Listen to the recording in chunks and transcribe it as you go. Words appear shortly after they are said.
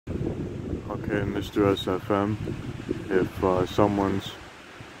Okay, Mr. SFM, if someone's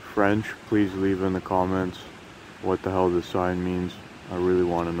French, please leave in the comments what the hell this sign means. I really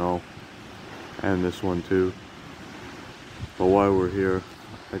want to know. And this one too. But while we're here,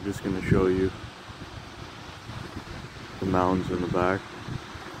 I'm just going to show you the mountains in the back.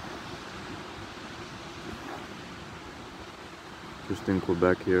 Just in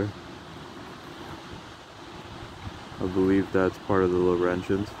Quebec here. I believe that's part of the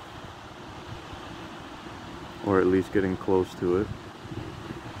Laurentians. Or at least getting close to it.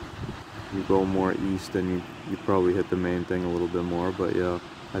 You go more east and you probably hit the main thing a little bit more, but yeah,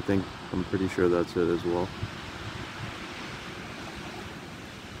 I'm pretty sure that's it as well.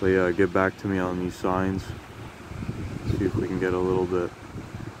 But yeah, get back to me on these signs. See if we can get a little bit.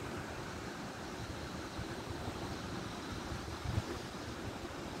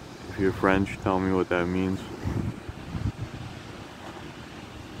 If you're French, tell me what that means.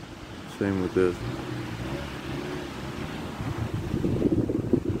 Same with this.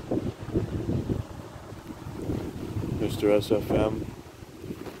 Mr. SFM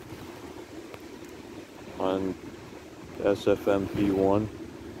on SFMP1.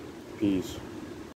 Peace.